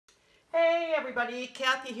Hey everybody,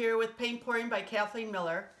 Kathy here with Paint Pouring by Kathleen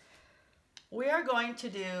Miller. We are going to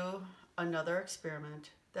do another experiment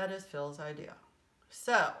that is Phil's idea.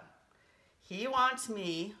 So, he wants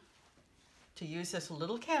me to use this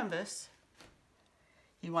little canvas.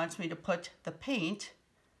 He wants me to put the paint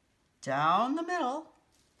down the middle.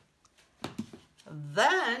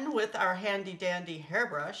 Then, with our handy dandy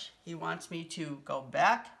hairbrush, he wants me to go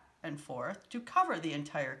back and forth to cover the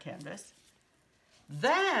entire canvas.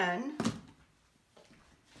 Then,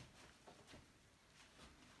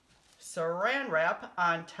 saran wrap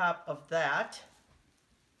on top of that.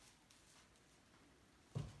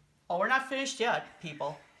 Oh, we're not finished yet,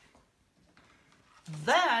 people.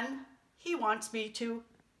 Then, he wants me to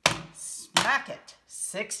smack it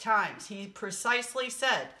 6 times. He precisely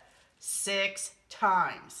said 6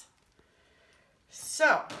 times.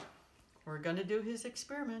 So, we're going to do his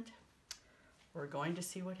experiment. We're going to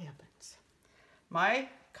see what happens. My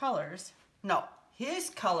colors, no, his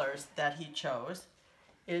colors that he chose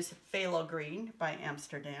is Phthalo Green by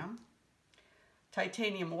Amsterdam,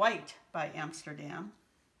 Titanium White by Amsterdam.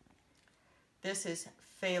 This is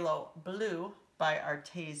Phthalo Blue by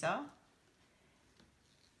Arteza.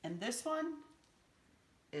 And this one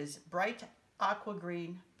is Bright Aqua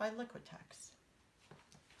Green by Liquitex.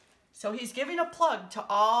 So he's giving a plug to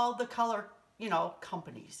all the color,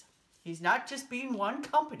 companies. He's not just being one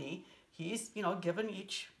company. He's, giving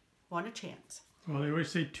each one a chance. Well, they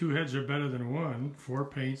always say 2 heads are better than 1. 4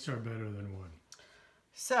 paints are better than 1.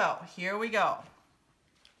 So, here we go.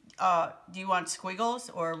 Do you want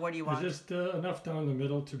squiggles or what do you want? Just enough down the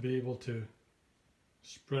middle to be able to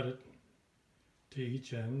spread it to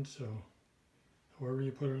each end. So, however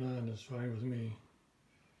you put it on is fine with me.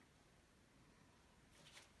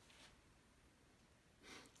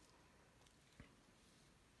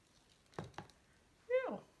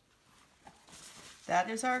 That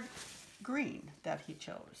is our green that he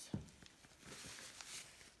chose.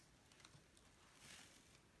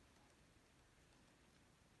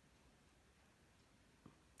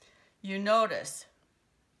 You notice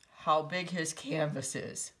how big his canvas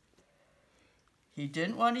is. He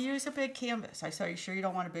didn't want to use a big canvas. I said, are you sure you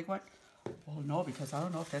don't want a big one? Well, no, because I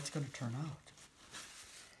don't know if that's going to turn out.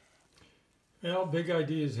 Well, big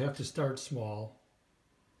ideas have to start small.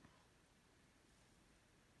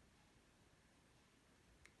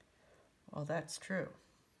 Well, that's true.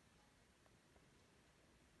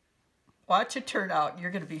 Watch it turn out. You're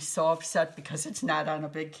going to be so upset because it's not on a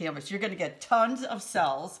big canvas. You're going to get tons of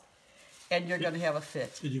cells, and you're going to have a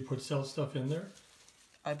fit. Did you put cell stuff in there?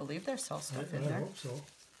 I believe there's cell stuff in there. I hope so.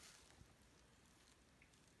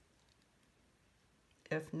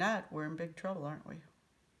 If not, we're in big trouble, aren't we?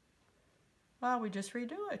 Well, we just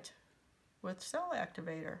redo it with cell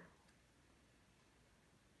activator.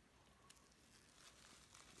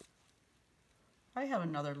 I have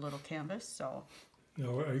another little canvas, so...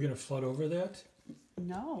 No, are you going to flood over that?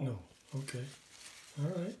 No. No. Okay. All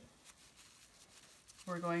right.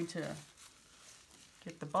 We're going to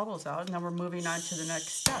get the bubbles out, and then we're moving on to the next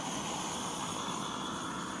step.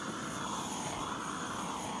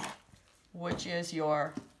 Which is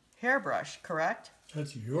your hairbrush, correct?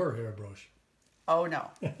 That's your hairbrush. Oh,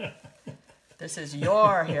 no. This is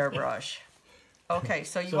your hairbrush. Okay,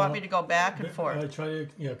 so you want me to go back and forth? I try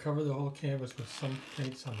to cover the whole canvas with some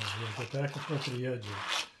paints on it. Go back and forth to the edges.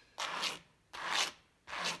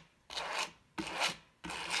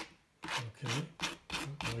 Okay,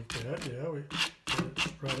 like that. Yeah, we get it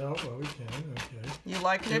spread out while we can. Okay. You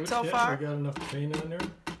liking it so far? We got enough paint on there.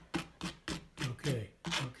 Okay.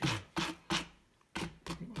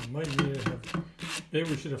 We might need to have. Maybe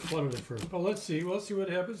we should have flooded it first. But let's see. We'll see what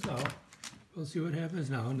happens now. We'll see what happens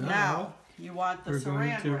now. Now. You want the saran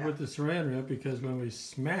wrap. We're going to put the saran wrap because when we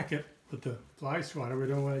smack it with the fly swatter, we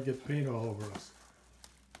don't want to get paint all over us.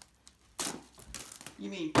 You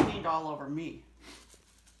mean paint all over me?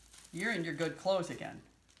 You're in your good clothes again.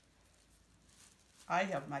 I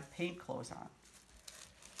have my paint clothes on.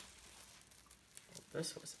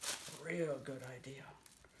 This was a real good idea.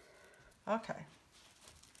 Okay.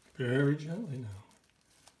 Very gently now.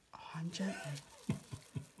 Oh, I'm gently.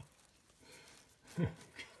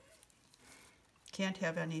 Can't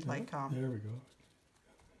have any there we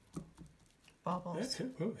go. Bubbles.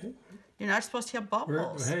 Oh, hey. You're not supposed to have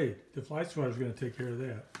bubbles. Hey, the fly swatter's going to take care of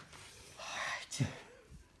that. All right.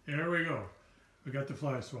 There we go. We got the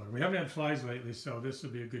fly swatter. We haven't had flies lately, so this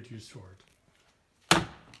will be a good use for it.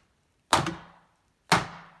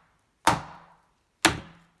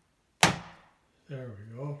 There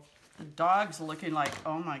we go. The dog's looking like,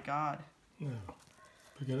 oh my God. Now,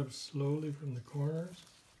 pick it up slowly from the corners.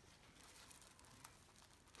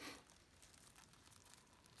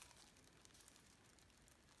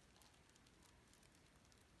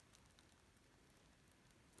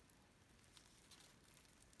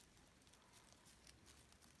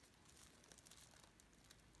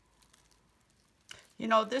 You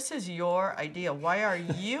know, this is your idea. Why are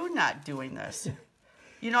you not doing this?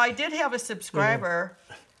 You know, I did have a subscriber.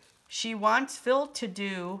 She wants Phil to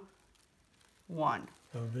do one.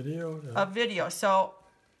 A video? A video. So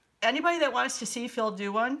anybody that wants to see Phil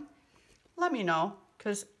do one, let me know,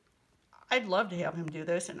 because I'd love to have him do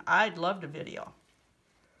this, and I'd love to video.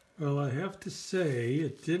 Well, I have to say,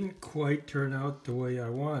 it didn't quite turn out the way I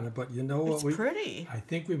wanted, but you know what? It's pretty. I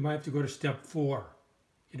think we might have to go to step 4.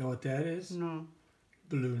 You know what that is? No.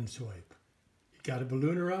 Balloon swipe. You got a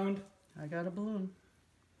balloon around? I got a balloon.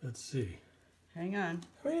 Let's see. Hang on.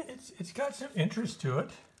 I mean, it's got some interest to it.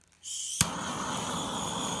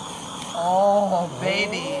 Oh,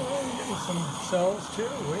 baby. Oh, getting some cells too.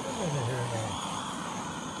 Wait a minute here now.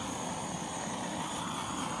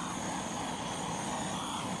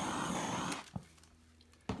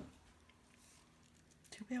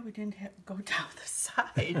 Too bad we didn't go down the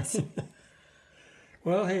sides.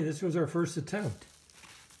 Well, hey, this was our first attempt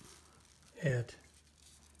at...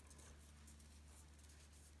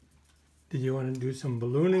 Did you want to do some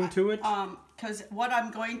ballooning to it? Because what I'm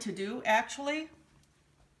going to do, actually,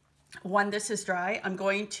 when this is dry, I'm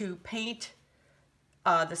going to paint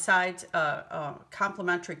the sides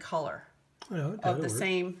complementary color of the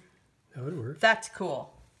same. That would work. That's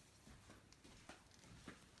cool.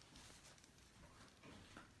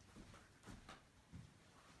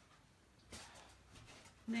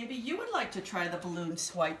 Maybe you would like to try the balloon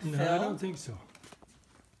swipe, Phil. No, I don't think so.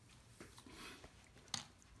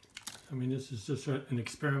 I mean, this is just an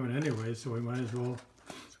experiment anyway, so we might as well.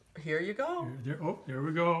 Here you go. There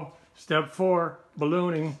we go. Step 4,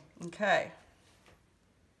 ballooning. Okay.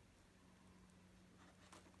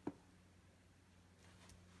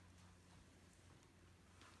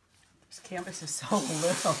 This canvas is so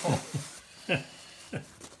little.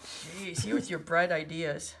 Jeez, you with your bright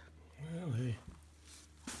ideas. Well, hey.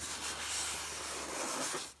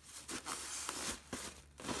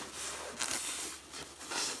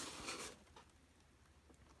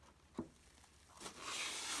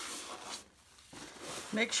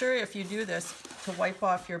 Make sure if you do this to wipe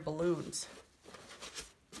off your balloons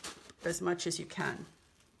as much as you can.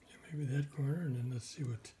 Yeah, maybe that corner, and then let's see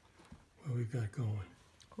what we've got going.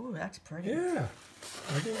 Ooh, that's pretty. Yeah,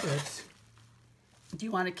 I think that's... Do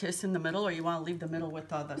you want a kiss in the middle, or you want to leave the middle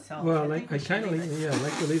with all the cells? Well, I kind of leave, I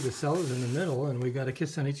like to leave the cells in the middle, and we got a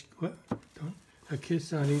kiss on each, a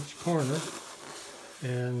kiss on each corner,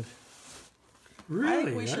 and really, I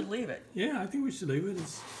think we should leave it. Yeah, I think we should leave it.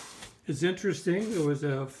 It's interesting. It was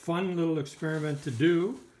a fun little experiment to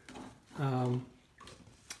do,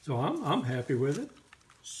 so I'm happy with it.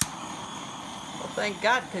 Well, thank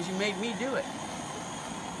God, because you made me do it.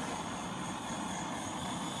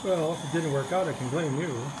 Well, if it didn't work out, I can blame you.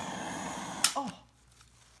 Oh,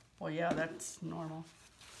 well, yeah, that's normal.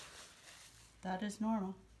 That is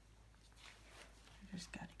normal. I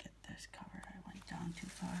just got to get this covered. I went down too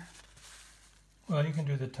far. Well, you can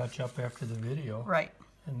do the touch-up after the video. Right.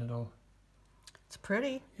 And it'll... It's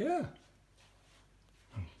pretty. Yeah.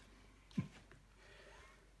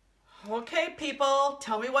 Okay, people,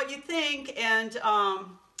 tell me what you think, and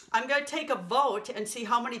I'm going to take a vote and see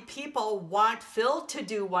how many people want Phil to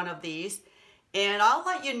do one of these, and I'll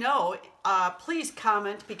let you know. Please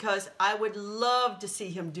comment, because I would love to see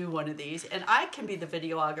him do one of these, and I can be the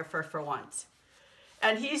videographer for once.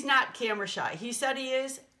 And he's not camera shy. He said he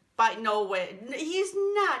is, but no way. He's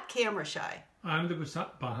not camera shy. I'm the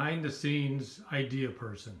behind-the-scenes idea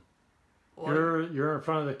person. Or, You're in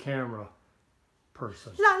front of the camera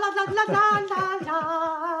person. la la la la la la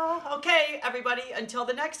la. Okay, everybody, until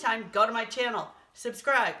the next time, go to my channel,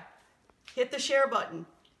 subscribe, hit the share button,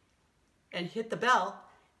 and hit the bell,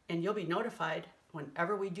 and you'll be notified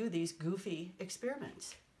whenever we do these goofy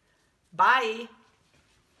experiments. Bye.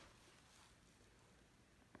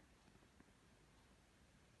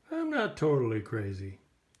 I'm not totally crazy.